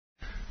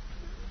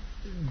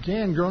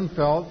Jan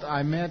Groenveld,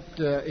 I met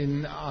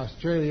in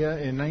Australia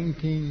in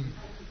 19...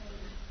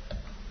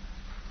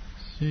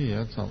 Gee,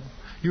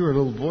 you were a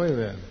little boy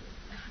then.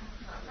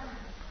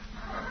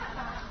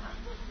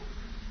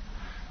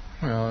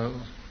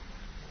 Well...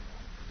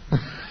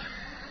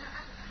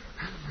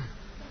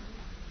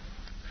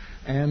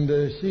 and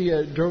she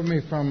drove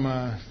me from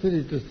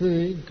city to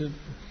city to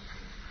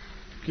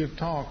give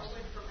talks.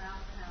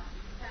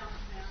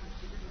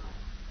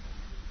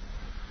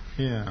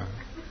 Yeah.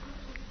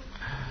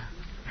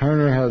 Her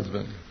and her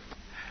husband.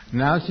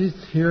 Now she's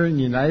here in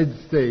the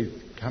United States,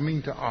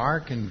 coming to our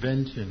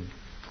convention.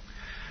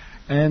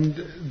 And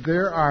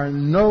there are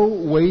no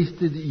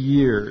wasted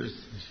years,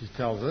 she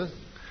tells us.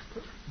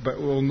 But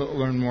we'll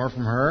learn more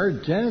from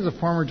her. Jen is a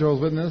former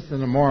Jehovah's Witness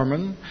and a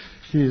Mormon.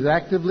 She is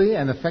actively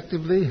and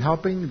effectively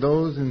helping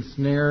those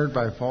ensnared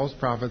by false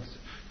prophets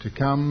to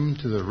come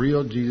to the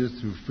real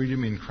Jesus through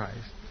Freedom in Christ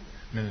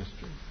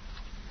ministry.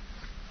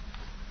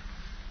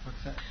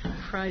 What's that?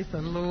 Praise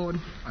the Lord.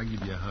 I'll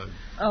give you a hug.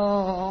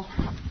 Oh.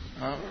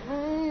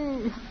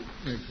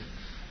 Thank you.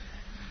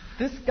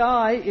 This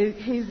guy,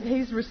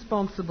 he's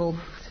responsible.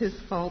 It's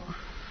his fault.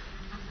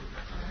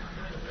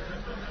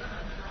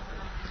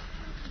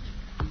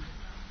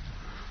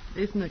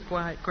 Isn't it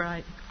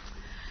great?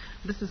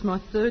 This is my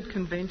third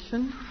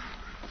convention,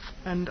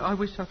 and I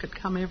wish I could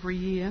come every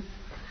year.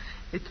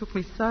 It took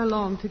me so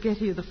long to get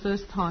here the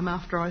first time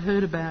after I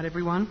heard about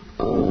everyone.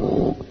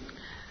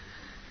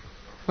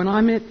 When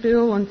I met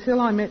Bill, until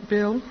I met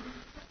Bill,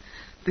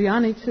 the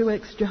only two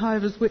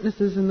ex-Jehovah's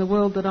Witnesses in the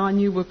world that I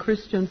knew were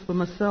Christians were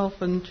myself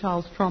and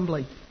Charles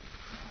Trombley.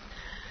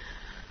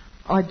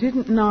 I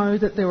didn't know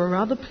that there were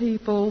other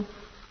people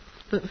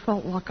that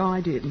felt like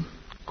I did,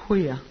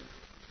 queer.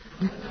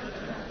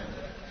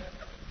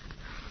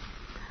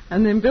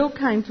 And then Bill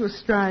came to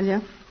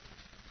Australia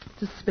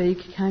to speak.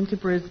 He came to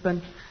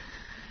Brisbane.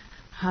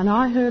 And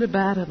I heard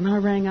about it, and I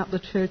rang up the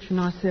church and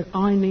I said,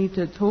 I need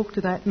to talk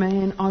to that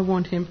man. I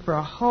want him for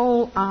a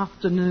whole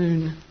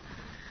afternoon.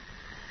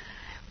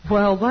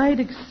 Well, they'd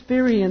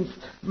experienced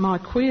my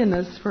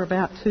queerness for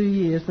about 2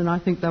 years, and I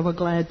think they were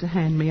glad to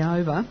hand me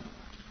over.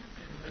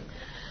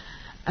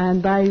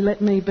 And they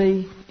let me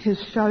be his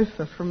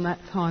chauffeur from that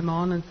time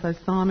on. And so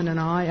Simon and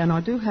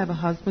I do have a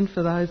husband,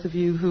 for those of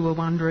you who are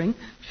wondering.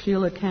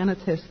 Sheila can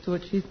attest to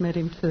it. She's met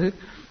him too.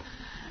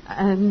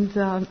 And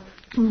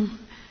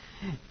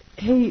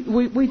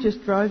we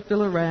just drove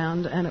Bill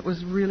around, and it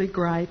was really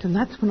great. And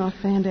that's when I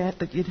found out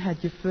that you'd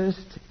had your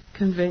first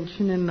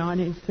convention in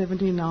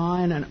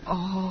 1979. And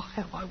oh,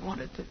 how I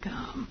wanted to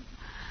come.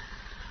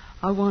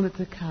 I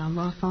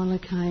finally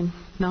came.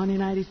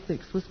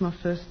 1986 was my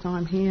first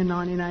time here.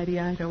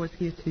 1988 I was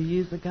here 2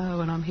 years ago,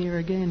 and I'm here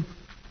again.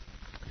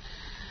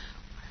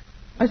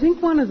 I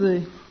think one of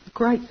the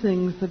great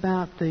things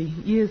about the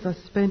years I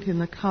spent in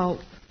the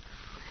cult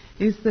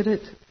is that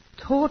it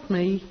taught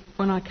me,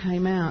 when I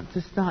came out,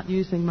 to start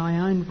using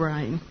my own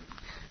brain,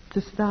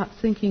 to start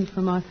thinking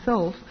for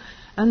myself,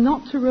 and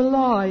not to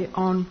rely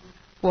on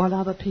what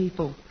other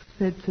people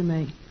said to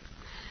me.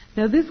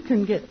 Now, this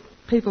can get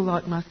people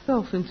like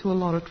myself into a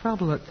lot of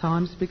trouble at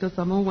times, because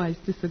I'm always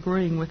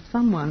disagreeing with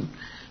someone.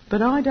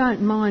 But I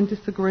don't mind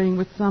disagreeing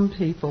with some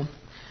people.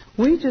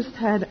 We just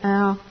had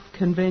our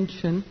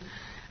convention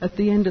at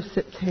the end of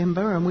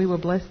September, and we were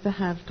blessed to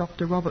have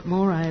Dr. Robert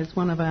Moray as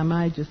one of our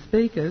major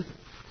speakers.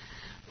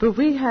 But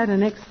we had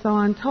an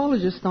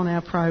ex-Scientologist on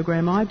our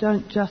program. I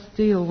don't just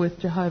deal with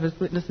Jehovah's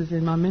Witnesses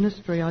in my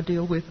ministry, I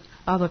deal with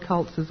other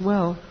cults as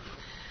well.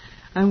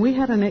 And we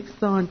had an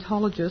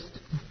ex-Scientologist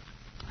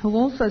who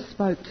also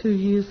spoke 2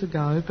 years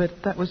ago, but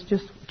that was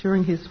just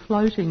during his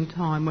floating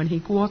time when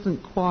he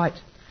wasn't quite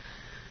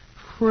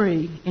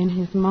free in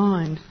his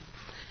mind.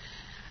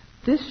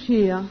 This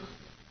year,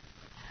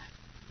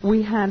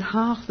 we had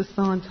half the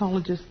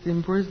Scientologists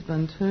in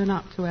Brisbane turn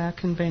up to our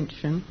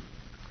convention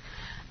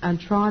and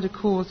try to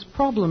cause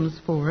problems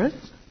for us.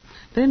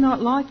 They're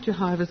not like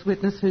Jehovah's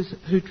Witnesses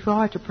who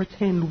try to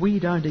pretend we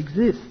don't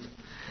exist.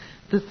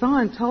 The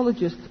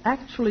Scientologists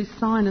actually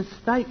sign a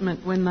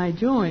statement when they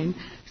join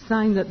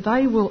saying that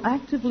they will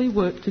actively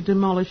work to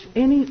demolish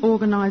any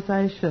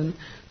organisation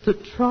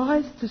that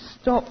tries to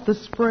stop the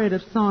spread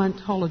of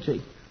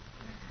Scientology.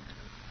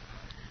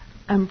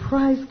 And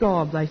praise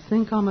God, they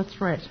think I'm a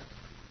threat.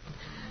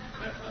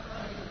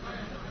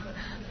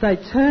 They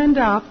turned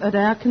up at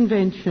our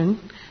convention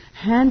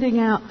handing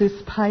out this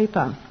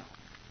paper,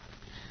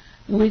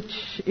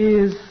 which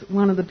is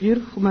one of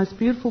the most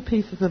beautiful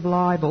pieces of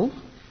libel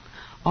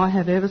I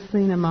have ever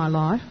seen in my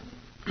life.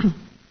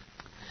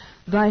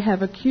 They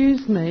have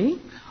accused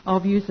me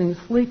of using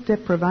sleep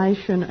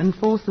deprivation and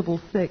forcible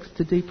sex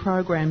to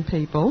deprogram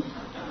people.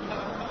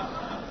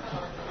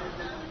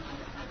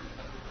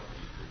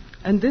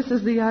 And this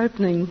is the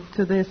opening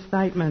to their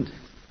statement.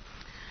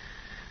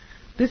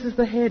 This is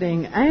the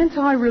heading: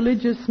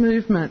 Anti-Religious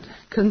Movement,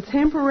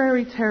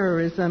 Contemporary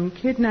Terrorism,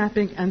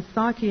 Kidnapping and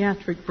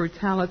Psychiatric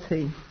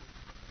Brutality.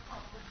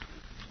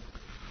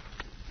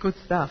 Good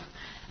stuff.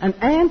 An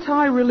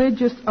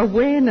anti-religious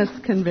awareness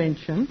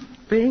convention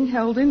being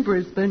held in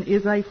Brisbane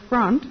is a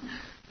front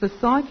for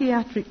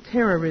Psychiatric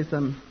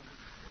Terrorism.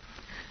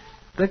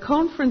 The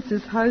conference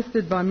is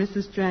hosted by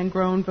Mrs. Jan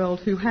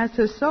Groenveld, who has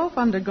herself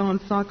undergone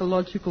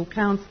psychological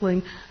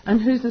counselling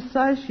and whose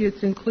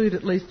associates include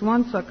at least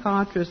one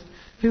psychiatrist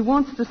who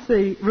wants to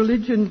see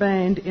religion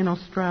banned in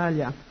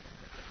Australia.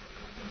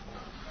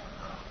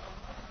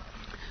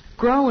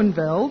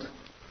 Groenveld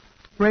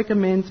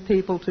recommends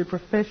people to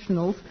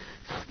professionals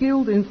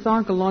skilled in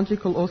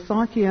psychological or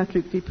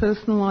psychiatric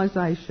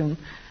depersonalisation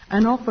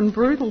and often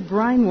brutal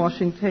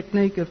brainwashing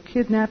technique of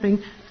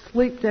kidnapping,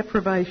 sleep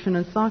deprivation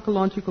and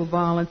psychological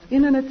violence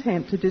in an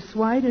attempt to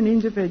dissuade an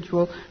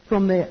individual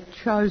from their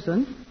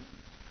chosen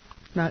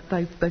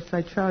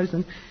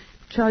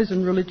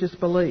religious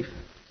belief.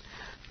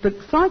 The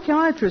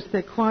psychiatrist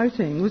they're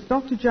quoting was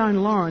Dr. Joan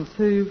Lawrence,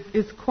 who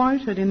is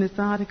quoted in this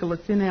article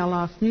that's in our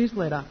last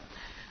newsletter.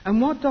 And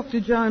what Dr.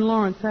 Joan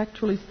Lawrence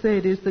actually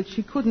said is that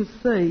she couldn't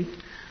see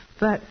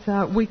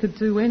that we could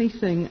do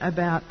anything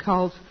about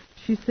cults.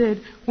 She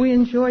said, we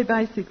enjoy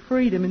basic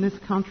freedom in this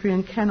country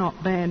and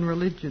cannot ban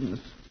religions.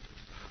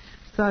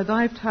 So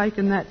they've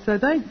taken that. So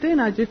they're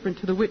no different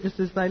to the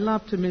witnesses. They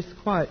love to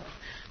misquote.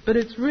 But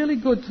it's really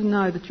good to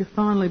know that you're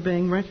finally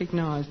being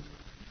recognised.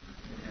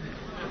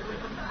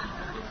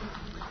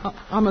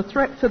 I'm a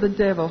threat to the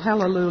devil.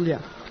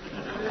 Hallelujah.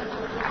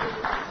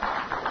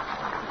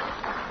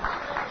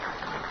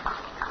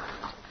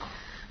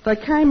 They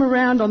came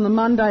around on the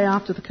Monday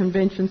after the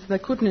convention, so they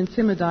couldn't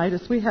intimidate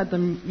us. We had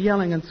them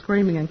yelling and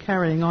screaming and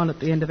carrying on at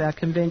the end of our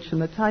convention.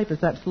 The tape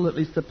is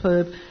absolutely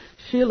superb.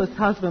 Sheila's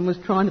husband was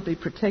trying to be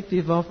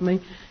protective of me.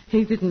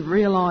 He didn't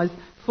realise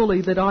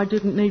fully that I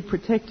didn't need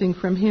protecting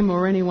from him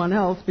or anyone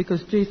else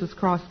because Jesus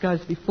Christ goes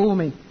before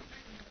me.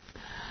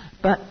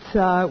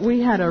 But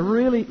we had a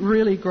really,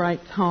 really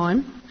great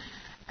time.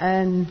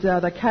 And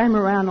they came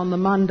around on the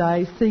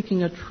Monday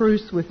seeking a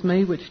truce with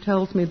me, which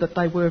tells me that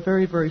they were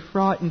very, very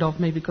frightened of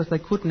me because they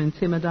couldn't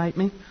intimidate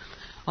me.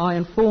 I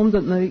informed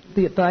them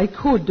that they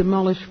could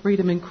demolish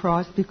Freedom in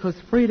Christ because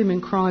Freedom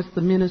in Christ,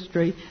 the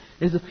ministry,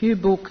 is a few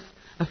books,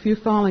 a few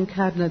filing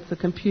cabinets, a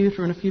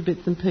computer and a few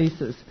bits and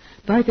pieces.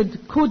 They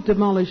could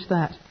demolish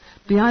that.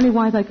 The only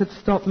way they could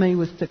stop me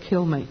was to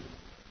kill me.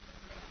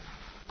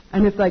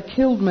 And if they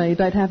killed me,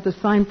 they'd have the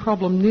same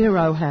problem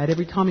Nero had.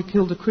 Every time he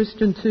killed a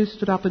Christian, two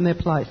stood up in their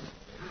place.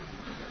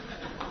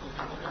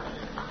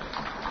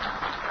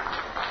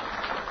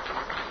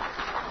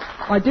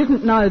 I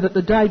didn't know that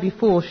the day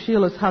before,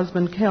 Sheila's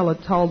husband, Kel,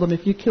 had told them,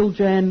 if you kill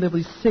Jan, there'll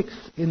be 6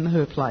 in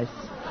her place.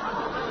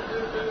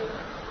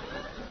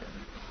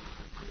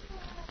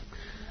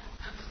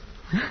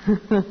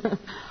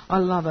 I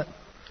love it.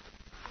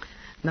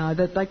 No,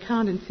 that they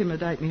can't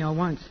intimidate me. I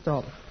won't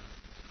stop.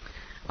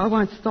 I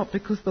won't stop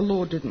because the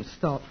Lord didn't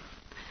stop.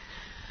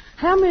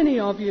 How many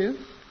of you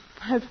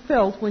have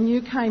felt when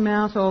you came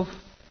out of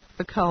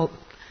the cult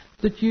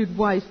that you'd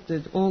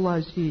wasted all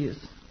those years?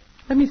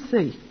 Let me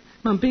see.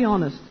 Come on, be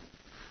honest.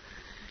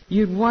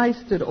 You'd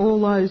wasted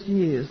all those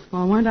years.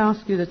 Well, I won't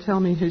ask you to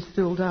tell me who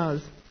still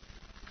does.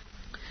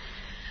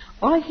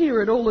 I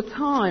hear it all the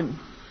time.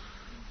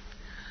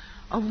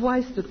 I've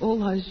wasted all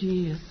those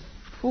years.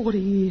 40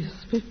 years,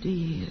 50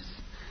 years,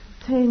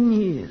 10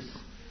 years.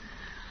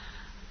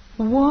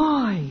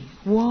 Why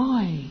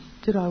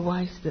did I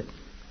waste it?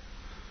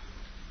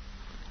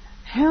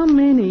 How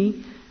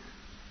many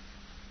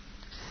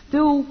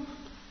still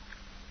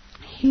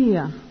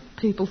hear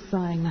people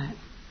saying that?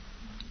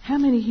 How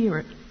many hear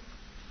it?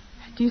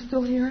 Do you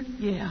still hear it?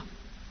 Yeah.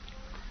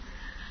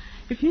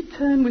 If you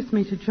turn with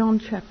me to John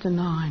chapter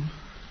 9.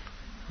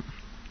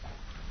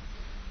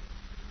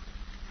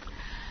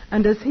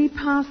 And as he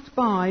passed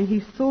by,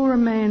 he saw a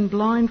man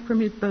blind from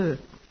his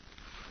birth.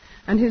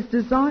 And his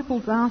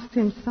disciples asked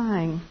him,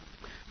 saying,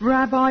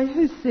 Rabbi,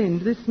 who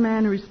sinned, this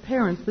man or his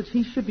parents, that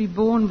he should be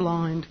born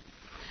blind?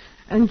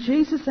 And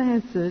Jesus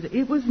answered,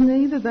 It was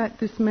neither that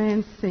this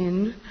man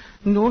sinned,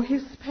 nor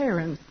his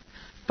parents,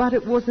 but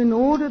it was in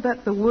order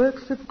that the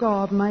works of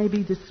God may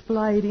be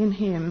displayed in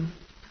him.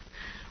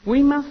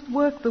 We must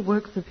work the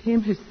works of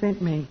him who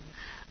sent me.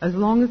 As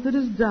long as it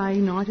is day,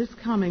 night is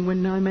coming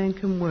when no man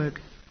can work.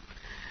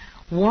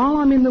 While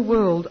I'm in the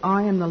world,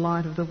 I am the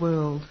light of the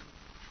world.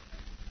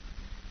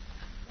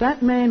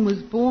 That man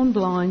was born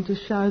blind to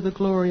show the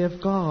glory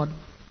of God.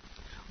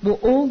 Were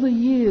all the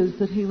years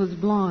that he was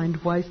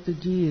blind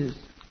wasted years?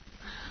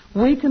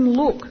 We can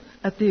look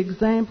at the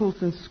examples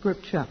in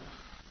Scripture.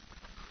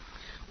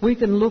 We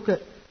can look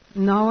at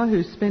Noah,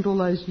 who spent all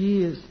those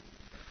years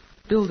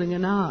building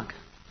an ark.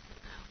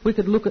 We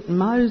could look at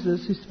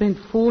Moses, who spent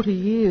 40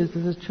 years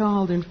as a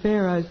child in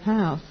Pharaoh's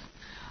house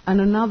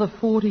and another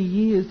 40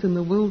 years in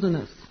the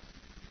wilderness.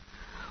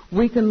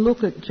 We can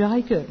look at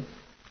Jacob,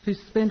 who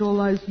spent all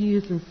those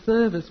years in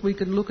service. We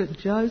can look at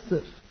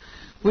Joseph.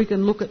 We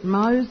can look at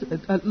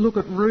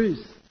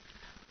Ruth.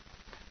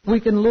 We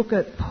can look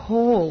at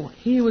Paul.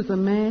 He was a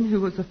man who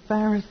was a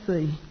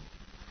Pharisee,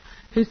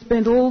 who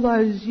spent all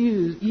those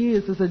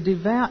years as a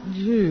devout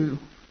Jew,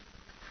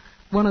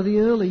 one of the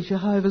early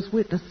Jehovah's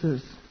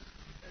Witnesses.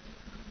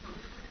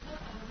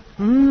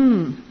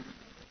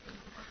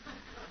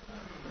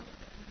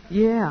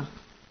 Yeah.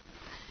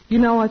 You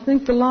know, I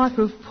think the life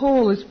of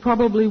Paul is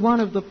probably one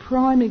of the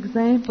prime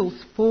examples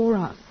for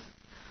us,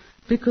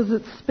 because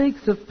it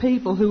speaks of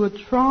people who are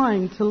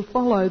trying to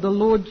follow the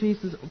Lord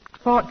Jesus,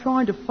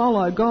 trying to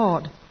follow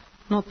God,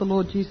 not the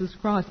Lord Jesus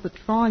Christ, but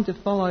trying to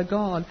follow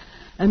God,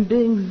 and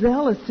being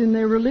zealous in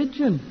their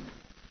religion.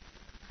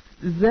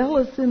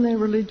 Zealous in their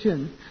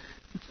religion,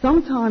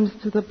 sometimes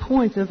to the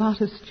point of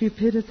utter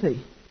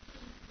stupidity.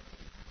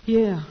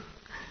 Yeah.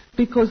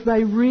 Because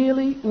they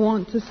really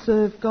want to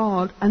serve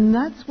God, and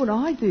that's what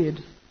I did.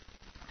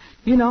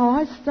 You know,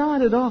 I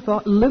started off,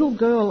 a little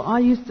girl, I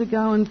used to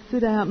go and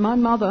sit out. My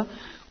mother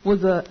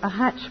was a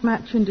hatch,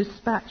 match and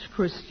dispatch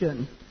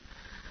Christian.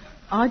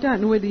 I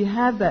don't know whether you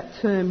have that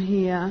term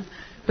here,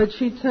 but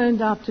she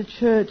turned up to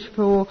church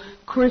for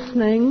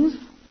christenings,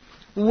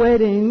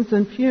 weddings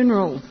and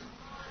funerals.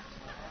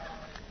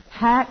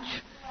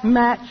 Hatch,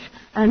 match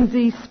and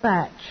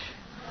dispatch.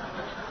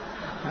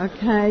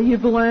 Okay,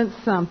 you've learnt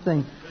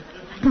something.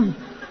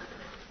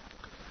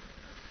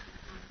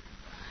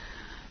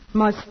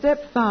 My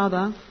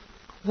stepfather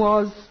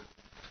was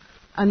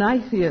an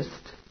atheist.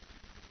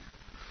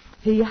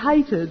 He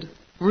hated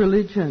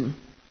religion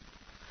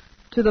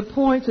to the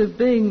point of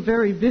being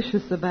very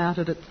vicious about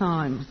it at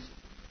times.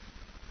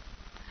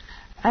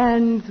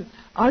 And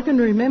I can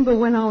remember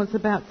when I was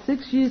about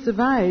 6 years of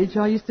age,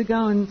 I used to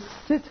go and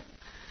sit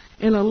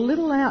in a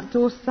little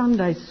outdoor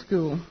Sunday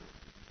school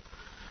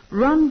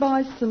run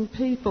by some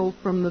people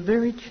from the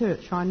very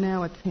church I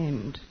now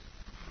attend.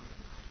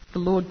 The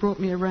Lord brought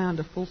me around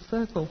a full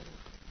circle.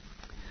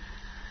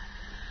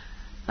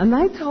 And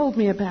they told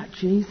me about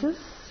Jesus.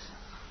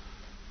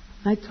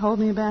 They told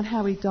me about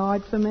how he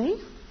died for me.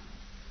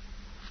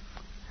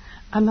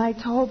 And they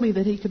told me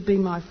that he could be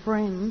my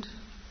friend.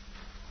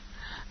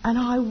 And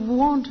I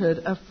wanted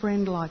a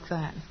friend like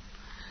that.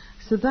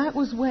 So that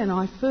was when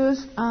I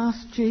first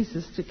asked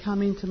Jesus to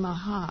come into my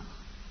heart,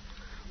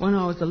 when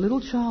I was a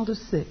little child of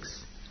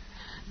 6.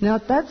 Now,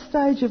 at that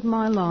stage of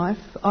my life,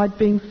 I'd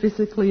been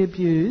physically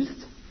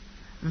abused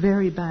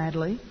very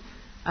badly,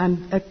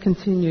 and it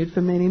continued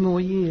for many more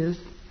years.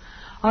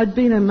 I'd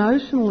been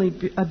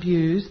emotionally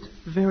abused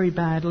very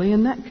badly,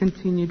 and that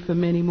continued for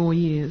many more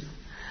years.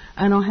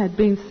 And I had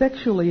been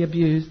sexually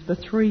abused for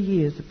 3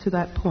 years to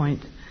that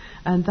point,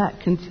 and that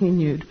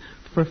continued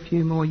for a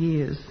few more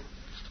years.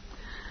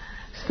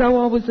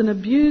 So I was an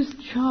abused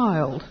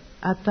child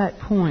at that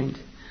point.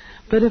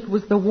 But it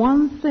was the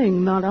one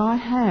thing that I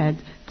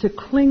had to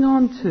cling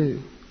on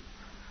to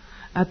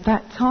at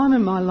that time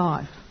in my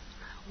life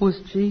was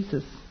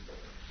Jesus.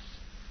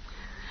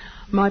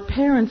 My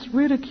parents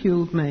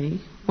ridiculed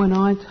me when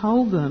I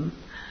told them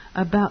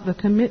about the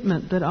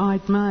commitment that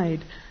I'd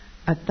made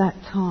at that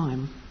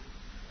time.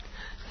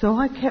 So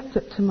I kept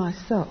it to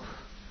myself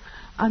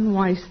and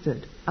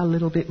wasted a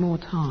little bit more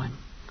time.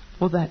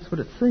 Well, that's what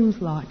it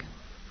seems like.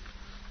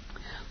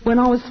 When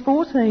I was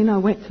 14, I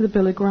went to the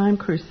Billy Graham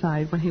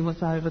crusade when he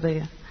was over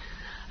there.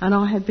 And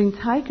I had been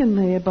taken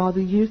there by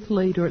the youth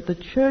leader at the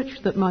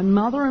church that my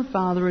mother and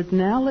father had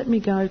now let me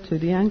go to,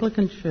 the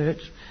Anglican church,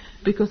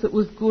 because it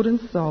was good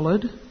and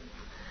solid.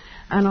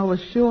 And I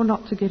was sure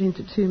not to get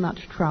into too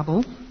much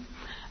trouble.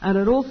 And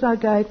it also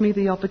gave me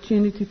the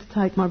opportunity to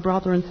take my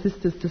brother and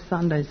sisters to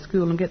Sunday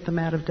school and get them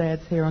out of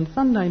Dad's hair on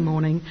Sunday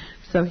morning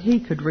so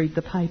he could read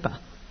the paper.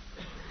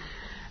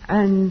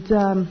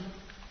 And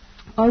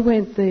I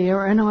went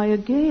there and I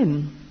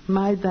again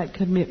made that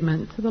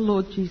commitment to the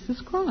Lord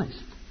Jesus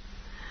Christ.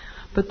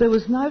 But there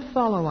was no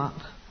follow-up.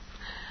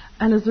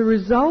 And as a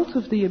result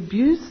of the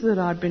abuse that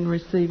I'd been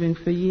receiving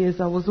for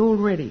years, I was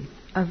already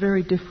a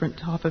very different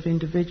type of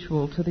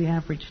individual to the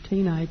average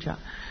teenager.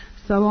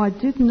 So I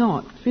did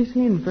not fit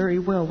in very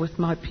well with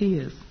my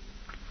peers.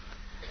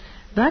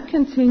 That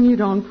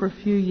continued on for a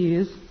few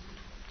years,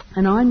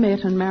 and I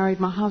met and married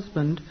my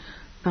husband.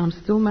 I'm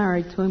still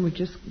married to him. We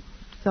just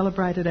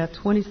celebrated our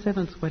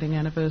 27th wedding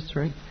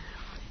anniversary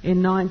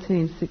in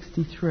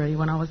 1963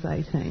 when I was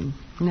 18.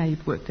 Now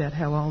you've worked out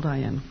how old I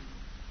am.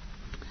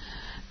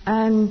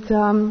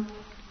 And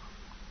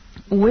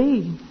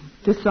we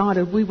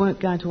decided we weren't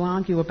going to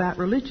argue about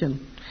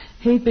religion.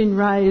 He'd been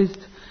raised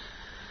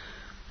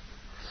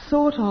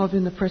sort of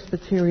in the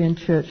Presbyterian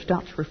church,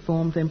 Dutch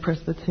Reformed, then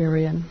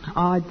Presbyterian.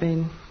 I'd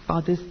been, by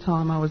this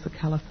time I was a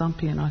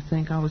Calathumpian, I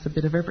think. I was a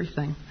bit of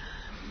everything.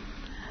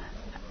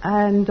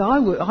 And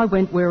I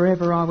went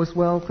wherever I was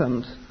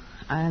welcomed.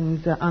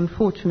 And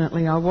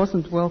unfortunately, I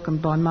wasn't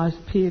welcomed by most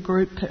peer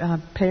group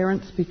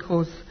parents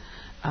because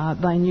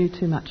they knew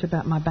too much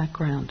about my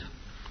background.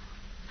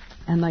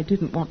 And they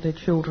didn't want their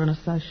children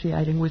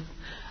associating with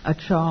a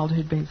child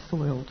who'd been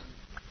soiled.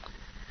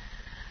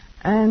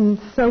 And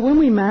so when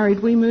we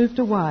married, we moved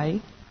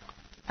away.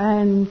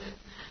 And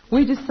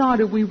we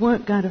decided we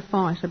weren't going to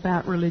fight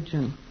about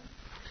religion.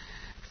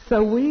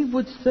 So we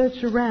would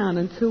search around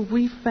until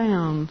we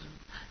found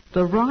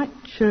the right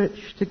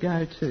church to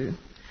go to.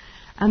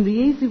 And the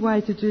easy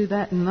way to do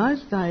that in those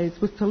days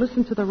was to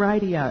listen to the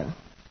radio.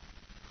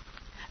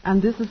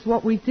 And this is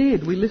what we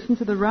did. We listened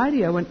to the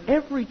radio, and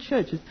every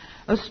church...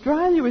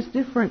 Australia is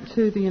different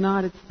to the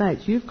United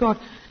States. You've got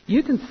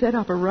You can set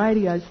up a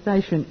radio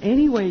station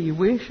anywhere you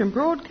wish and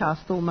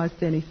broadcast almost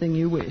anything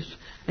you wish.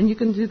 And you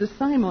can do the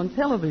same on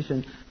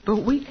television, but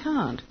we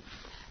can't.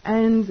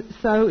 And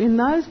so in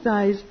those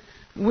days,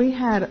 we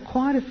had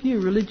quite a few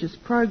religious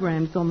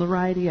programs on the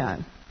radio,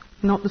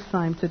 not the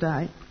same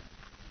today.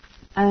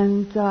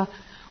 And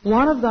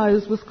one of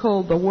those was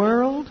called The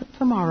World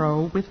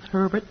Tomorrow with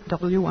Herbert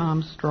W.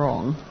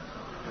 Armstrong.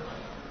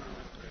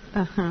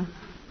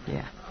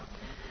 Yeah.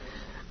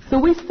 So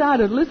we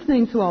started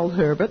listening to old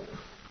Herbert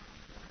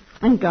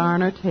and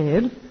Garner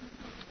Ted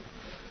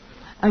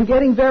and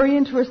getting very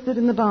interested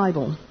in the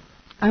Bible.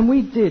 And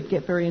we did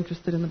get very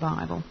interested in the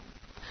Bible,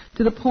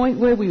 to the point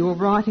where we were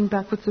writing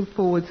backwards and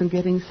forwards and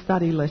getting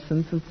study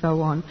lessons and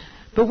so on.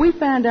 But we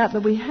found out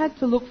that we had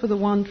to look for the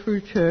one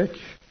true church,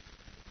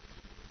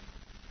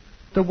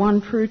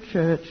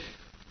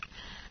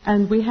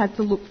 and we had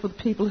to look for the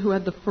people who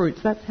had the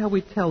fruits. That's how we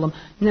tell them.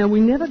 Now,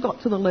 we never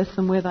got to the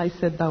lesson where they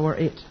said they were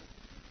it.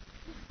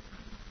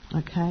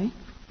 Okay?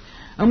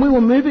 And we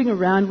were moving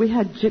around. We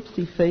had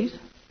gypsy feet.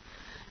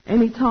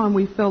 Any time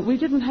we felt we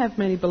didn't have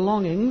many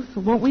belongings,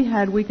 what we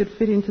had we could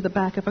fit into the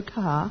back of a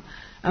car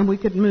and we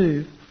could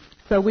move.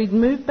 So we'd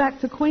move back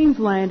to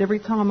Queensland every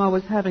time I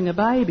was having a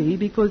baby,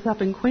 because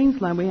up in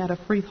Queensland we had a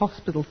free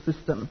hospital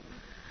system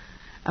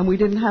and we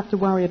didn't have to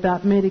worry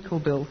about medical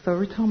bills. So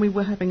every time we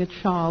were having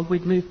a child,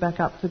 we'd move back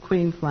up to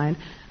Queensland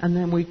and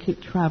then we'd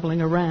keep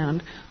travelling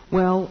around.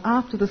 Well,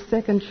 after the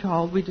second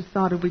child, we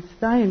decided we'd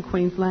stay in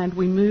Queensland.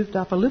 We moved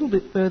up a little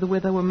bit further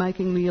where they were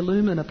making the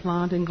alumina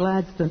plant in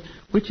Gladstone,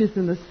 which is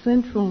in the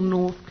central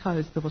north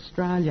coast of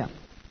Australia.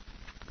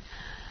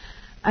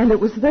 And it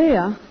was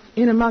there,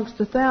 in amongst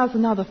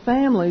 1,000 other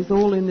families,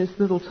 all in this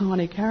little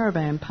tiny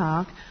caravan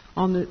park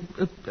on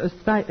the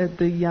site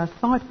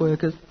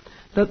workers,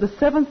 that the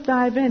Seventh-day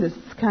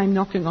Adventists came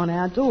knocking on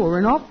our door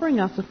and offering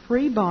us a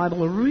free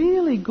Bible, a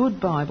really good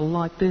Bible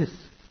like this,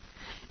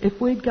 if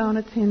we'd go and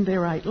attend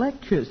their 8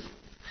 lectures.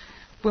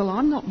 Well,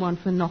 I'm not one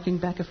for knocking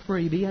back a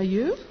freebie, are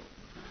you?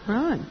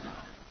 Right.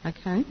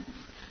 Okay.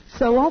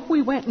 So off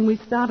we went and we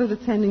started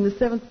attending the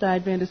Seventh-day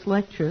Adventist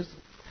lectures.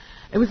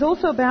 It was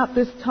also about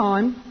this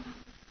time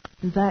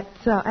that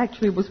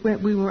actually it was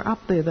when we were up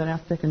there that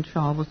our second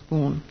child was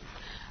born.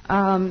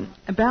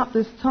 About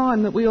this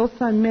time that we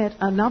also met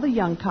another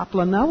young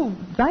couple, and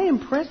they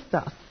impressed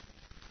us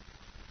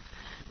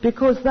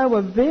because they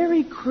were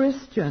very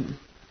Christian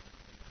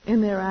in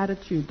their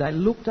attitude. They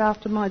looked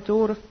after my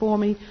daughter for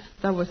me.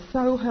 They were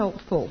so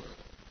helpful.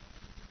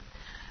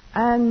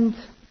 And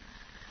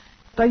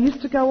they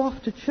used to go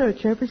off to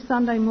church every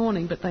Sunday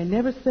morning, but they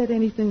never said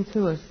anything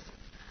to us.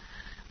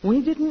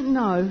 We didn't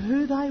know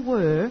who they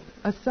were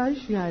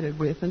associated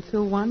with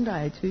until one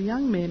day 2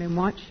 young men in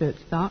white shirts,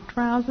 dark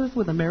trousers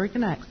with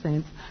American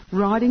accents,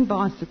 riding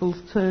bicycles,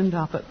 turned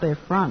up at their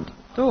front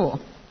door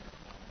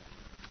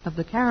of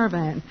the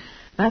caravan.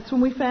 That's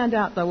when we found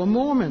out they were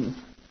Mormons.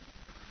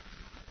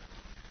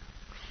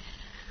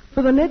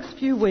 For the next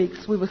few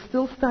weeks, we were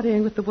still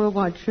studying with the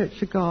Worldwide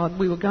Church of God.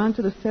 We were going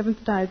to the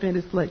Seventh-day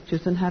Adventist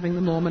lectures and having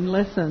the Mormon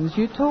lessons.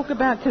 You talk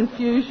about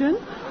confusion.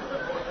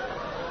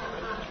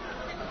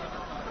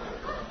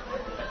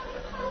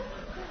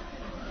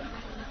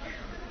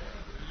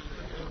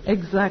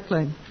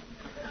 Exactly.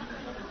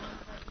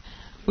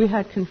 We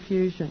had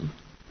confusion.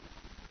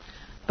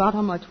 But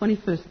on my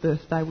 21st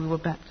birthday, we were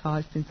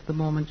baptised into the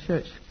Mormon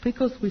Church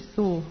because we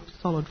saw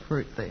solid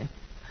fruit there.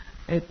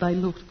 They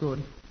looked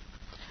good.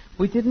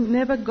 We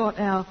never got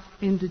our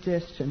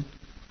indigestion,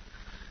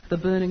 the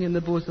burning in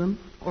the bosom,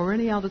 or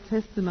any other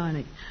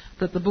testimony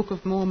that the Book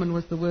of Mormon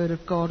was the Word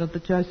of God, or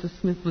that Joseph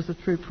Smith was a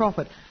true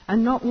prophet.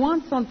 And not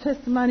once on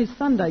Testimony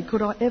Sunday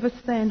could I ever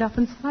stand up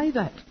and say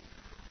that.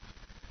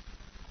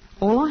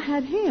 All I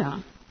had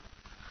here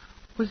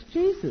was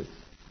Jesus.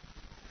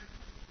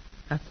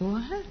 That's all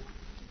I had.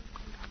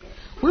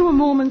 We were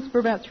Mormons for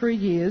about 3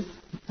 years,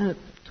 and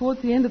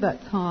towards the end of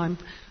that time,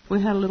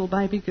 we had a little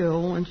baby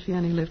girl, and she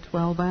only lived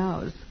 12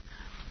 hours.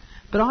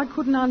 But I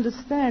couldn't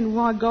understand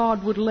why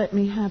God would let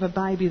me have a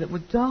baby that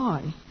would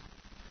die.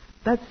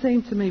 That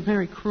seemed to me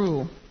very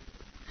cruel.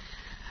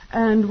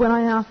 And when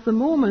I asked the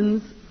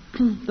Mormons,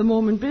 the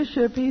Mormon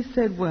bishop, he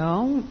said,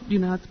 well,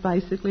 it's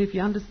basically, if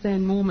you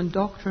understand Mormon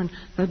doctrine,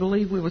 they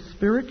believe we were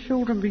spirit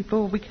children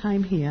before we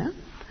came here.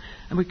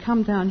 And we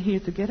come down here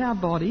to get our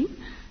body,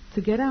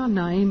 to get our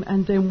name,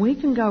 and then we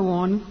can go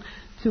on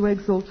to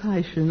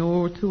exaltation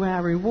or to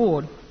our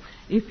reward.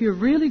 If you're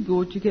really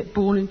good, you get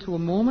born into a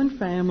Mormon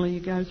family, you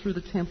go through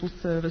the temple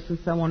service and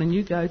so on, and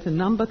you go to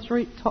number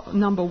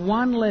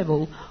 1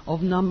 level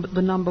of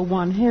the number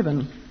 1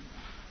 heaven,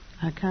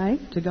 okay,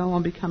 to go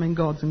on becoming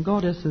gods and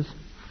goddesses.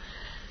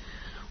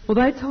 Well,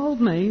 they told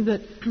me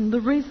that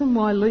the reason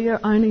why Leah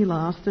only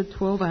lasted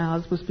 12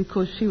 hours was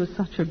because she was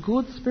such a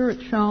good spirit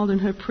child in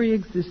her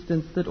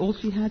pre-existence that all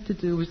she had to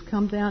do was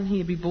come down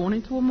here, be born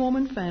into a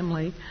Mormon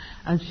family,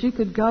 and she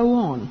could go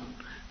on,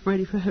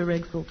 ready for her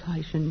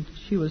exaltation.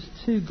 She was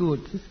too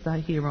good to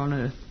stay here on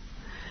earth.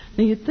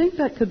 Now, you'd think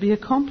that could be a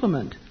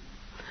compliment,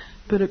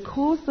 but it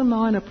caused a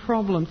minor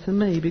problem to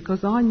me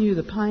because I knew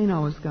the pain I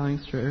was going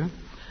through.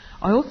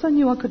 I also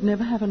knew I could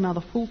never have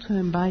another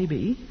full-term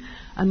baby,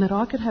 and that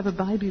I could have a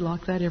baby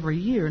like that every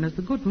year. And as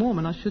a good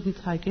Mormon, I shouldn't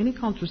take any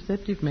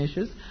contraceptive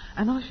measures,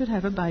 and I should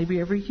have a baby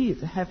every year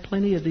to have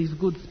plenty of these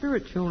good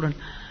spirit children.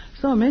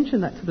 So I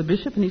mentioned that to the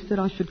bishop, and he said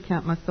I should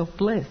count myself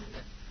blessed.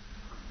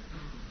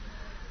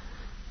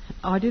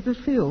 I didn't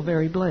feel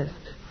very blessed.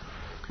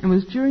 It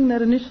was during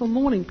that initial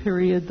mourning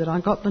period that I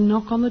got the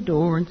knock on the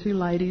door, and two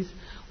ladies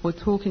were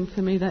talking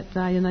to me that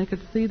day, and they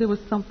could see there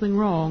was something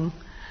wrong.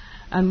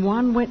 And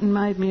one went and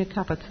made me a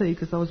cup of tea,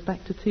 because I was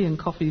back to tea and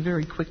coffee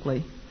very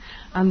quickly.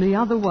 And the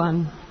other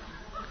one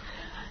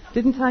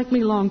didn't take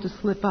me long to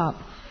slip up.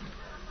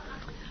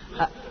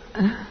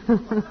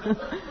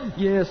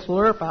 Yeah,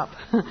 slurp up.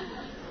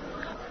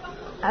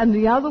 And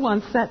the other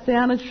one sat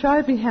down and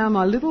showed me how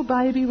my little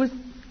baby was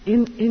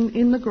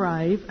in the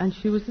grave, and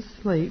she was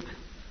asleep.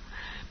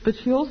 But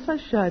she also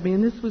showed me,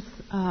 and this was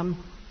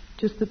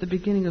just at the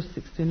beginning of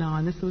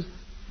 69.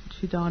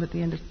 She died at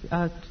the end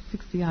of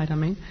 68. I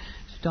mean,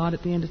 she died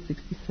at the end of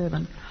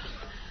 67.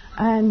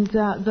 And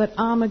that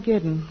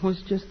Armageddon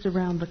was just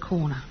around the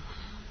corner.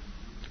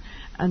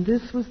 And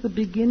this was the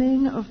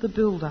beginning of the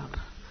build-up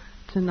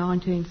to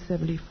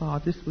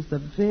 1975. This was the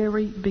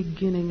very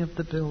beginning of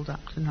the build-up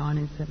to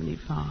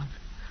 1975.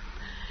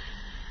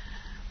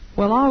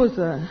 Well, I was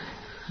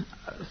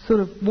sort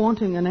of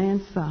wanting an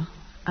answer,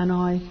 and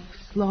I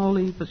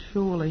slowly but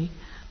surely,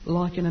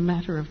 like in a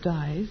matter of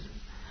days,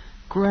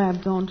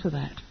 grabbed onto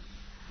that,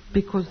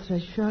 because they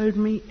showed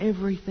me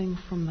everything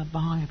from the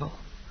Bible.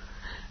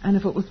 And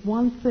if it was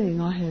one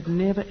thing I had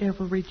never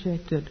ever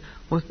rejected,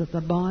 was that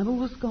the Bible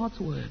was God's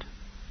Word.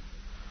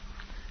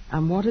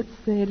 And what it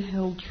said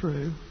held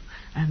true,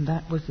 and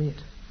that was it.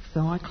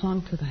 So I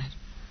clung to that.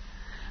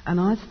 And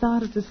I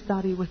started to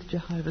study with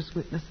Jehovah's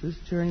Witnesses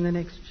during the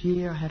next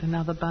year. I had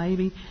another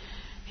baby.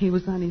 He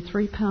was only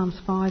 3 pounds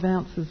 5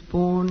 ounces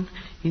born.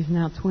 He's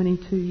now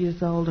 22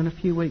 years old in a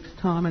few weeks'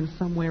 time, and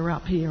somewhere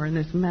up here in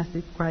this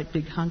massive, great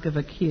big hunk of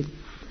a kid.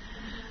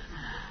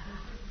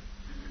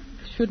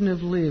 Shouldn't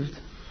have lived.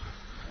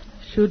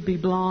 Should be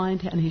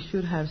blind, and he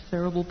should have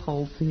cerebral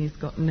palsy, and he's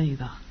got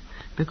neither,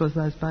 because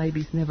those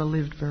babies never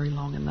lived very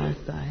long in those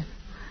days.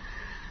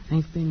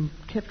 And he's been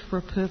kept for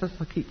a purpose.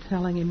 I keep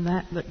telling him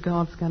that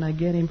God's going to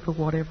get him for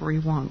whatever he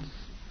wants.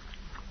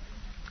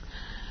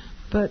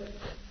 But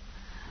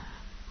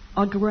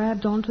I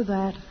grabbed onto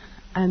that,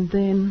 and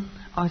then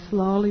I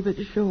slowly but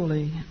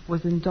surely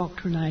was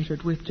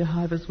indoctrinated with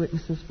Jehovah's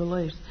Witnesses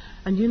beliefs.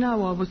 And you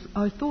know,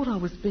 I thought I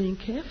was being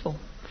careful.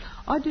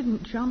 I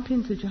didn't jump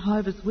into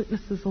Jehovah's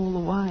Witnesses all the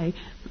way,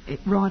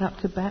 right up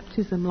to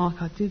baptism like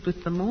I did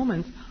with the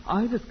Mormons.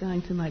 I was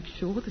going to make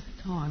sure this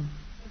time.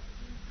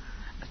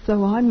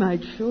 So I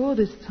made sure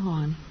this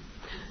time.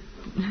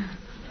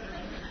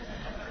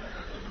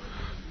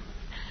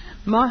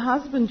 My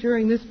husband,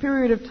 during this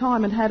period of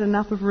time, had had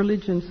enough of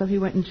religion, so he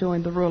went and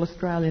joined the Royal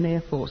Australian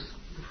Air Force.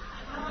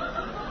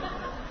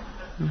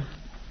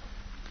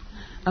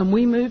 And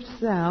we moved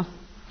south.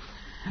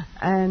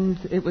 And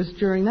it was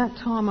during that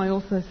time I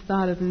also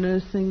started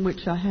nursing,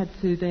 which I had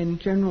to then,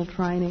 general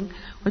training,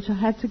 which I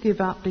had to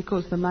give up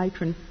because the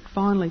matron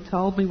finally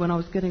told me when I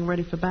was getting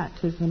ready for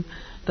baptism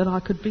that I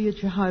could be a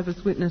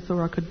Jehovah's Witness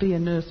or I could be a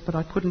nurse, but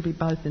I couldn't be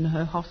both in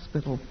her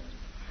hospital.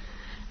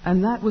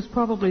 And that was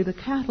probably the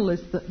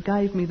catalyst that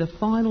gave me the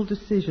final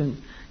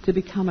decision to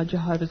become a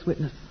Jehovah's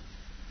Witness.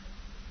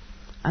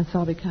 And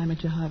so I became a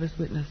Jehovah's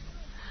Witness.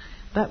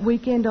 That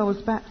weekend I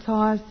was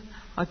baptised.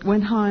 I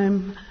went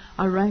home.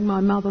 I rang my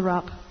mother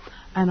up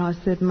and I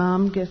said,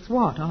 Mum, guess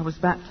what? I was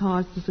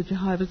baptised as a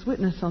Jehovah's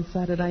Witness on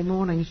Saturday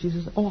morning. She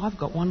says, oh, I've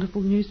got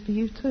wonderful news for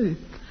you too.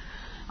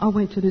 I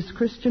went to this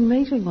Christian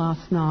meeting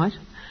last night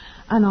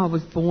and I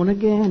was born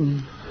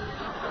again.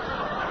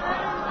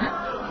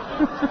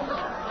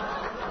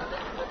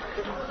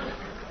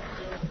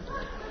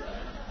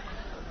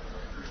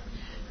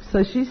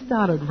 So she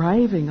started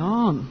raving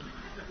on.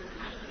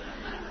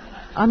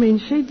 I mean,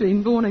 she'd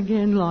been born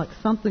again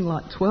something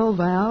like 12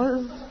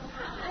 hours.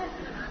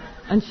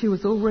 And she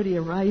was already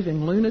a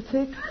raving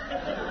lunatic.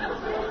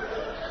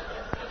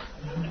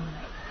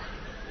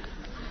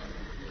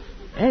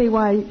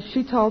 Anyway,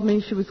 she told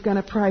me she was going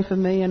to pray for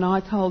me, and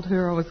I told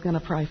her I was going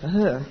to pray for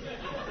her.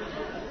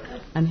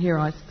 And here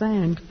I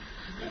stand.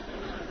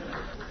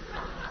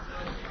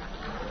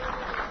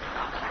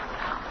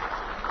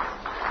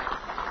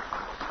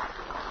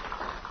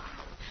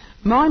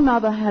 My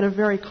mother had a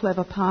very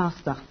clever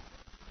pastor.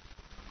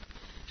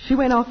 She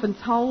went off and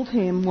told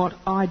him what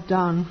I'd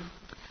done.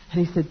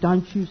 And he said,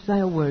 don't you say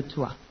a word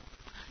to her.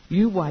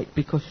 You wait,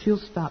 because she'll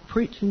start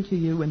preaching to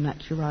you when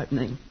that's your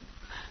opening.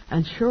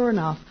 And sure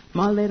enough,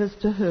 my letters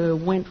to her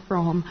went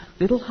from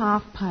little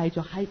half page,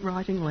 I hate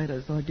writing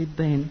letters, I did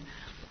then,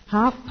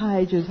 half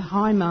pages,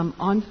 hi Mum,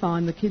 I'm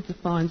fine, the kids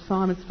are fine,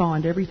 Simon's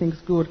fine,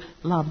 everything's good,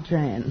 love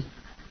Jan.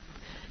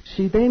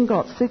 She then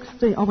got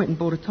 16, I went and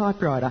bought a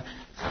typewriter,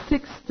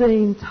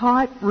 16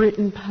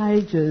 typewritten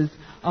pages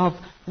of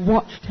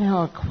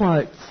Watchtower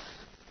quotes.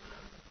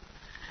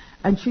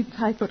 And she'd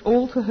take it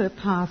all to her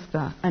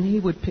pastor, and he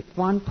would pick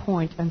one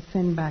point and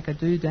send back a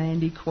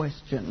do-dandy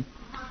question.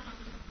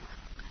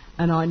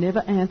 And I never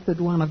answered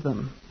one of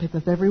them,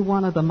 because every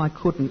one of them I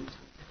couldn't.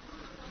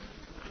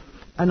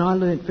 And I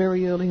learnt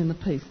very early in the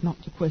piece not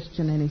to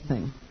question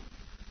anything.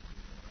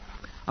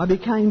 I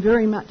became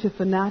very much a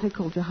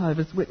fanatical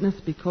Jehovah's Witness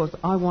because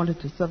I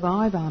wanted to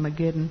survive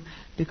Armageddon,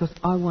 because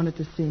I wanted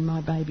to see my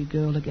baby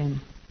girl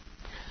again.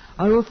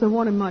 I also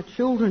wanted my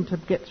children to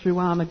get through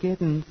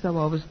Armageddon, so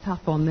I was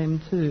tough on them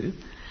too.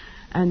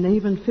 And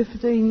even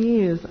 15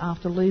 years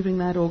after leaving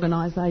that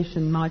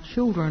organisation, my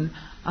children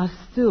are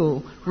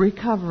still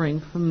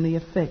recovering from the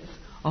effects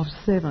of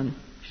 7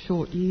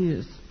 short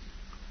years.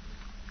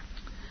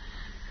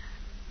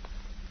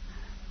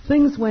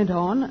 Things went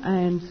on,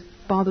 and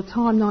by the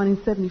time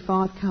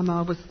 1975 came,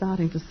 I was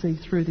starting to see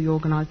through the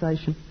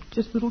organisation,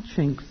 just little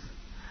chinks.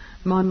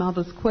 My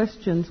mother's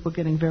questions were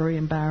getting very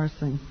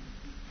embarrassing.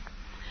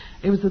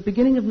 It was the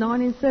beginning of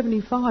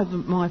 1975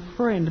 that my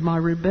friend, my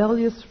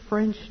rebellious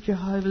French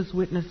Jehovah's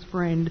Witness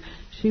friend,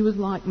 she was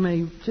like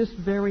me, just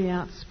very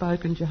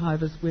outspoken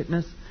Jehovah's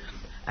Witness,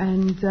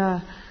 and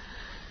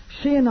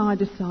she and I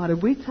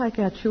decided we'd take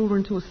our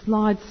children to a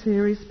slide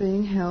series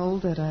being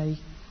held at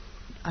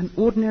an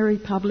ordinary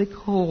public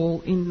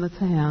hall in the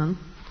town,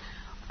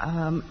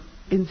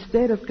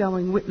 instead of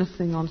going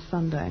witnessing on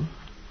Sunday.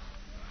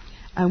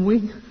 And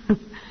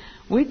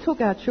we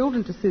took our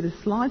children to see the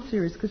slide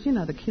series because, you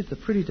know, the kids are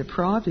pretty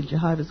deprived of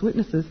Jehovah's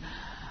Witnesses,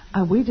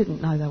 and we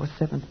didn't know they were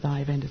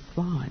Seventh-day Adventist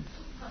slides.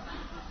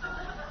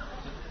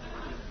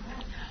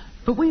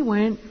 But we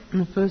went,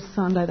 and the first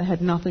Sunday they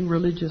had nothing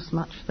religious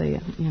much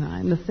there, you know,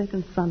 and the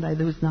second Sunday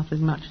there was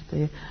nothing much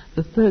there.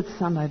 The third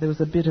Sunday there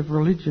was a bit of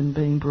religion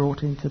being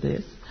brought into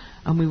this,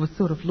 and we were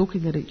sort of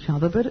looking at each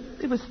other, but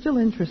it was still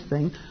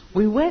interesting.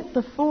 We went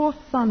the fourth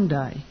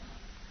Sunday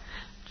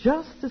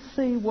just to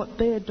see what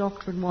their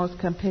doctrine was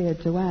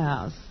compared to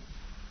ours.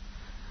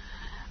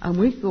 And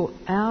we thought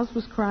ours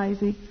was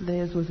crazy,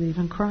 theirs was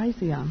even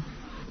crazier.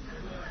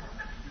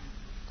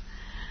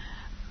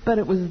 But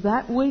it was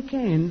that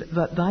weekend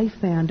that they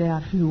found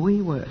out who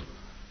we were.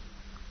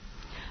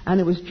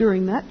 And it was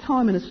during that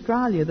time in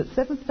Australia that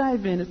Seventh-day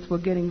Adventists were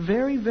getting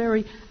very,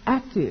 very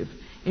active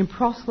in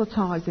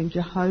proselytising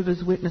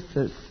Jehovah's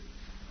Witnesses.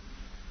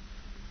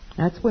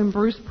 That's when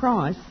Bruce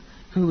Price,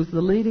 who was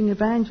the leading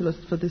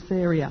evangelist for this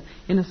area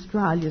in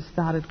Australia,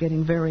 started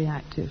getting very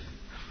active.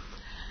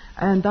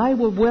 And they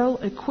were well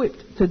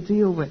equipped to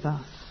deal with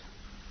us.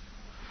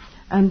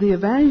 And the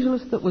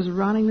evangelist that was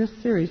running this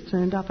series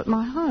turned up at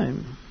my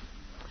home.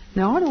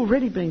 Now, I'd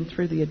already been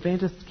through the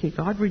Adventist kick.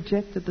 I'd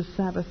rejected the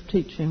Sabbath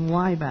teaching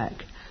way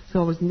back,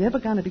 so I was never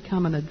going to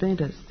become an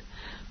Adventist.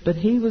 But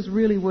he was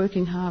really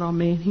working hard on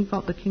me, and he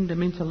got the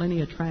Kingdom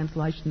Interlinear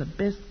translation, the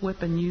best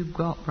weapon you've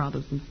got,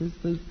 brothers and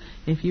sisters,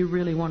 if you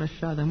really want to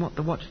show them what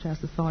the Watchtower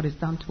Society's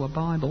done to a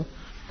Bible.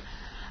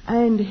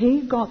 And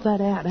he got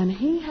that out, and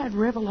he had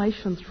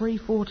Revelation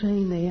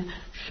 3:14 there,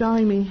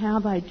 showing me how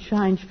they'd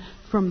changed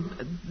from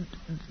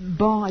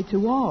by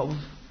to of,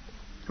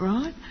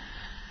 right?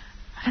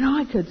 And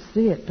I could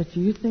see it, but do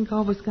you think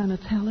I was going to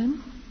tell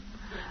him?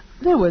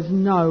 There was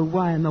no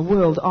way in the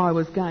world I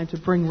was going to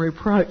bring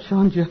reproach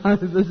on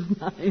Jehovah's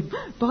name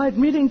by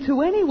admitting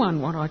to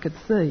anyone what I could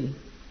see.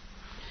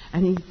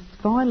 And he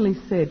finally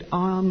said,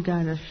 I'm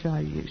going to show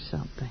you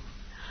something.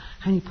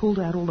 And he pulled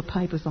out all the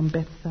papers on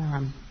Beth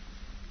Sarum.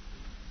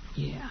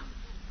 Yeah.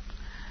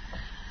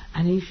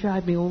 And he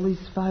showed me all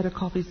these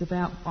photocopies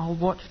about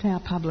old Watchtower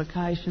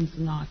publications,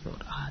 and I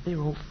thought,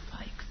 they're all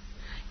fakes.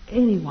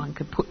 Anyone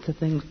could put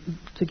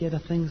together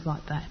things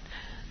like that.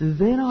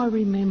 Then I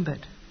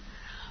remembered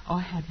I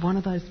had one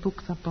of those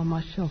books up on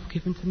my shelf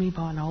given to me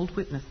by an old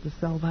witness, the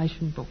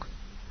Salvation book.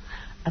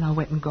 And I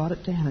went and got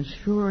it down, and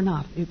sure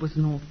enough, it was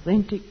an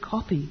authentic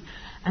copy.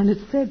 And it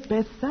said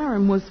Beth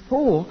Sarum was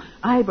for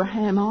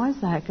Abraham,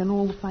 Isaac, and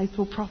all the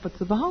faithful prophets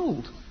of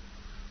old.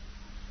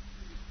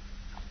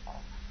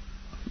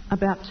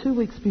 About 2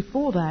 weeks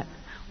before that,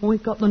 we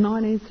got the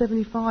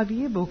 1975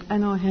 yearbook,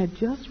 and I had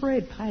just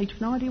read page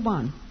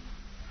 91,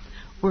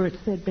 where it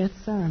said Beth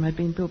Sarum had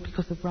been built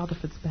because of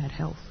Rutherford's bad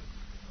health.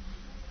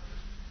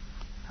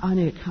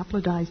 Only a couple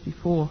of days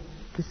before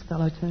this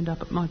fellow turned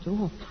up at my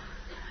door,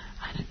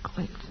 and it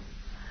clicked,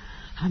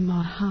 and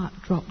my heart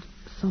dropped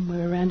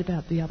somewhere around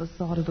about the other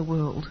side of the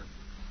world.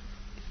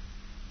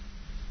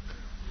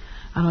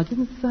 And I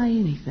didn't say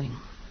anything,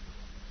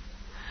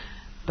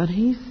 but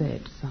he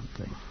said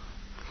something.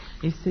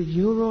 He said,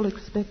 you're all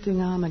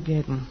expecting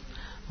Armageddon.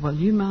 Well,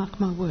 you mark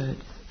my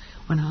words.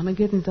 When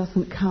Armageddon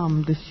doesn't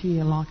come this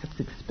year like it's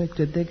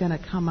expected, they're going to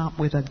come up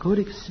with a good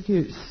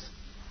excuse.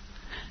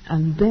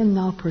 And then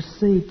they'll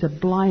proceed to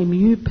blame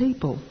you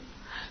people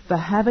for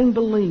having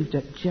believed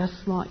it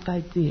just like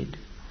they did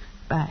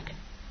back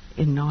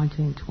in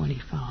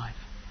 1925.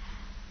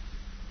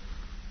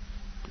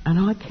 And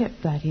I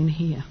kept that in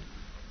here.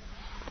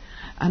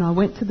 And I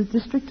went to the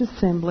District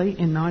Assembly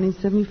in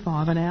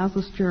 1975, and ours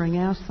was during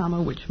our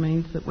summer, which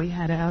means that we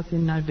had ours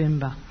in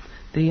November,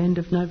 the end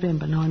of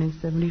November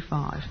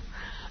 1975.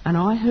 And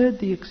I heard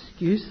the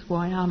excuse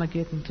why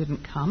Armageddon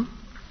didn't come.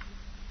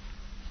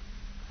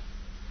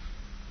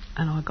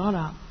 And I got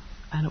up,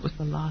 and it was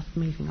the last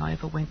meeting I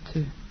ever went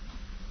to.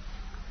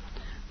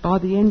 By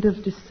the end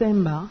of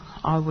December,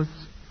 I was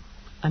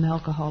an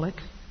alcoholic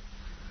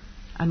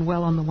and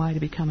well on the way to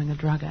becoming a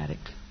drug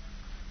addict.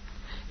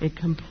 It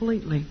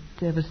completely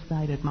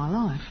devastated my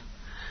life.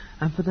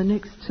 And for the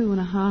next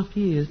 2.5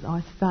 years,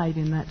 I stayed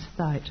in that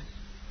state.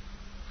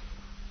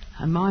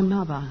 And my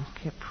mother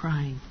kept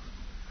praying.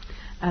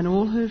 And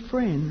all her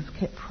friends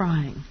kept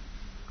praying.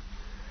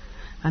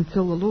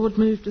 Until the Lord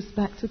moved us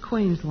back to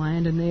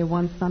Queensland, and there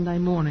one Sunday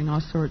morning I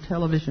saw a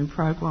television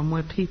program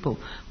where people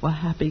were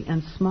happy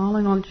and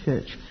smiling on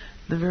church,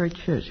 the very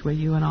church where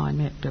you and I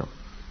met, Bill.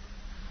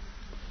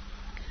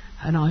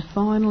 And I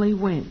finally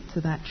went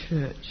to that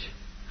church,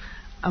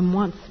 and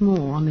once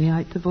more on the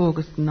 8th of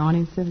August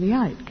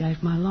 1978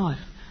 gave my life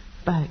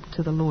back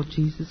to the Lord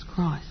Jesus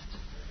Christ.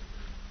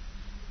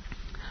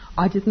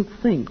 I didn't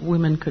think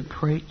women could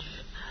preach.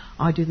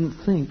 I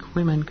didn't think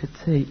women could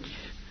teach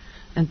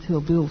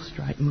until Bill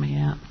straightened me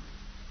out.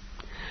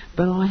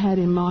 But I had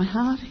in my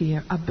heart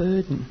here a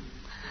burden,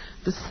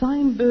 the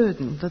same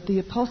burden that the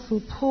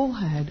Apostle Paul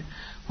had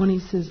when he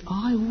says,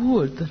 I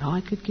would that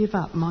I could give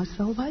up my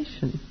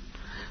salvation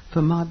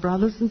for my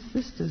brothers and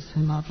sisters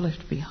whom I've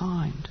left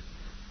behind.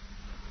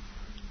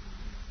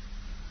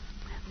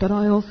 But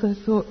I also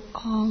thought,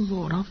 oh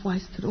Lord, I've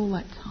wasted all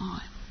that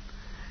time.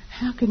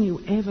 How can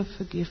you ever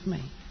forgive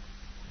me?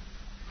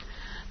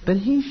 But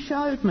he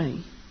showed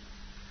me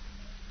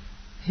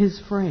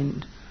his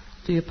friend,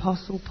 the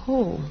Apostle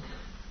Paul.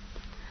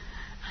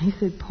 He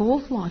said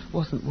Paul's life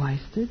wasn't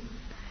wasted.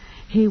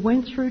 He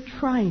went through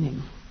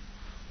training.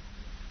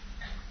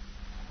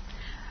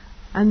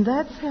 And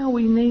that's how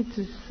we need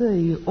to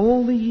see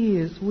all the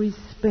years we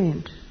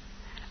spent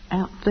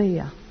out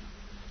there.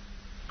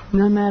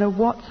 No matter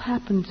what's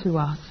happened to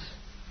us,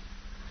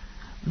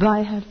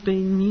 they have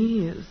been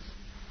years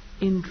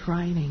in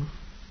training.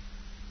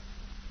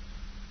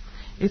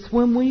 It's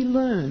when we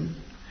learn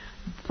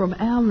from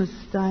our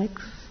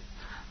mistakes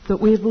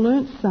that we've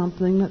learnt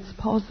something that's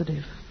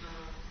positive.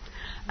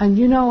 And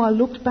you know, I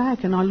looked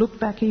back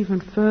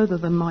even further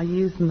than my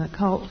years in the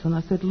cults, and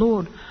I said,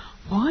 Lord,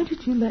 why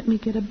did you let me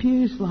get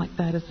abused like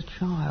that as a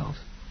child?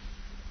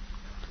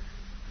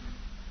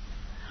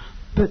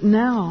 But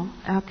now,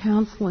 our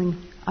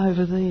counselling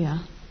over there,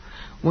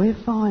 we're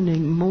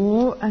finding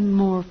more and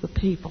more of the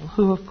people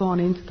who have gone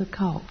into the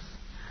cults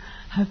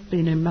have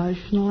been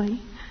emotionally,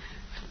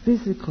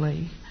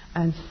 physically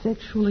and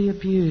sexually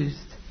abused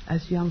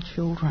as young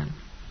children.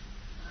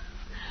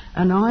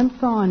 And I'm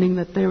finding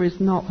that there is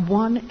not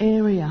one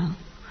area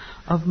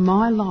of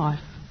my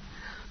life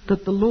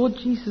that the Lord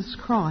Jesus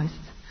Christ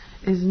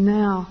is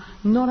now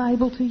not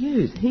able to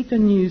use. He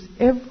can use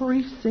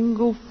every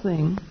single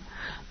thing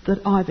that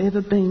I've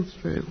ever been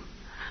through,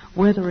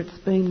 whether it's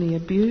been the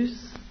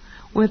abuse,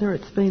 whether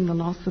it's been the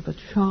loss of a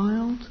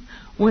child,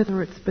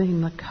 whether it's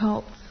been the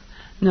cults,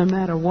 no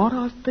matter what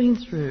I've been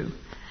through,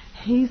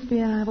 He's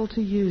been able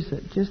to use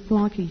it, just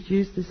like He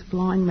used this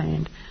blind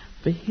man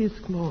for His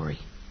glory.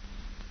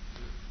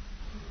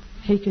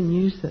 He can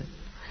use it.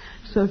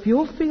 So if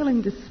you're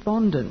feeling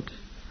despondent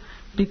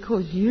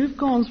because you've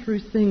gone through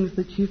things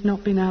that you've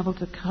not been able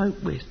to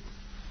cope with,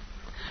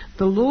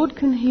 the Lord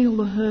can heal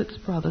the hurts,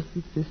 brothers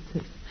and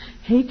sisters.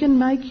 He can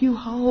make you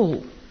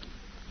whole.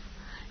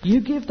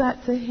 You give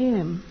that to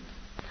Him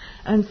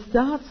and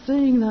start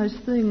seeing those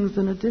things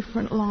in a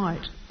different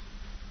light.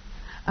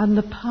 And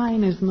the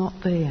pain is not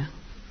there.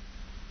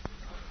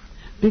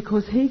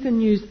 Because He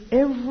can use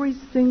every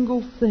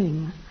single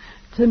thing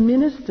to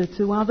minister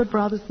to other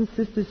brothers and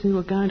sisters who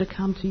are going to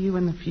come to you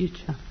in the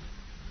future.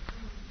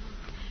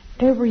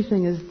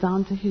 Everything is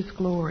done to His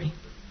glory.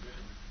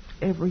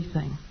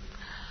 Everything.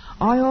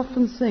 I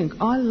often think,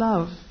 I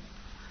love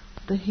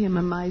the hymn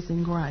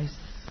Amazing Grace.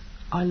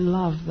 I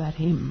love that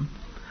hymn.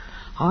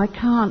 I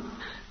can't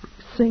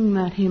sing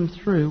that hymn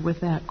through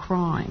without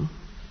crying.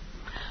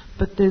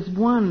 But there's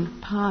one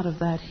part of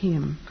that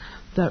hymn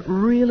that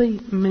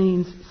really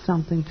means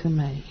something to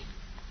me.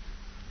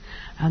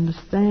 And the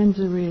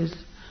stanza is,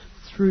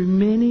 through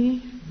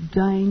many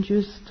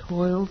dangers,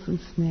 toils and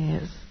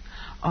snares,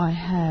 I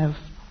have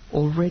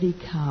already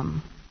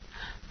come.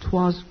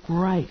 'Twas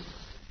grace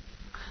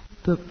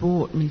that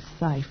brought me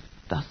safe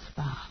thus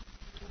far.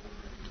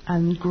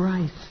 And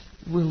grace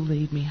will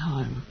lead me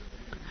home.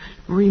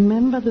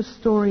 Remember the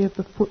story of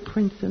the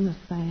footprints in the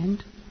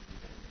sand?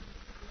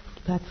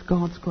 That's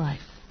God's grace.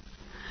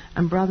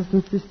 And brothers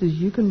and sisters,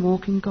 you can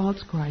walk in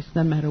God's grace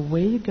no matter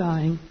where you're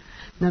going,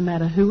 no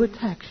matter who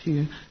attacks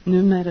you,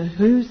 no matter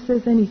who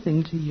says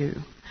anything to you.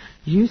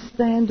 You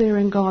stand there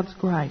in God's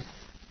grace.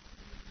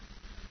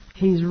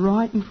 He's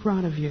right in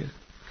front of you.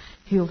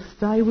 He'll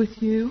stay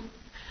with you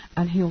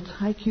and He'll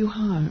take you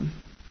home.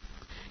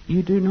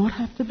 You do not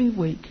have to be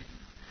weak.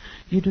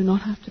 You do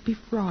not have to be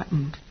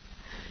frightened.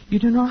 You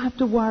do not have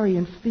to worry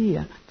and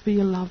fear for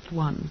your loved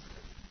ones.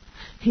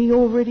 He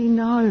already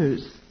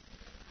knows.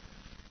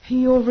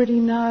 He already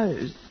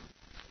knows.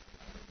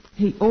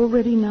 He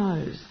already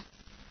knows.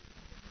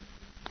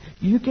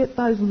 You get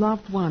those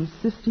loved ones.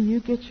 Sister,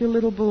 you get your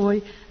little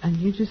boy and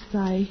you just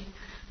say,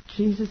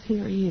 Jesus,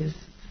 here He is.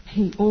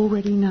 He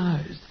already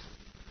knows.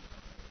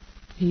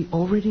 He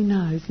already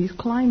knows. He's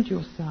claimed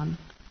your son.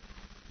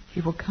 He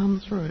will come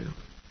through.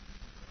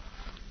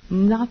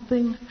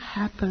 Nothing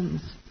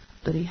happens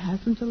that he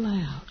hasn't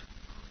allowed.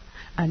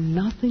 And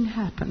nothing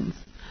happens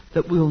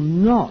that will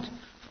not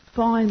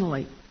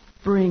finally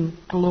bring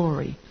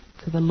glory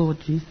to the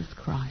Lord Jesus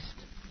Christ.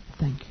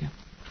 Thank you.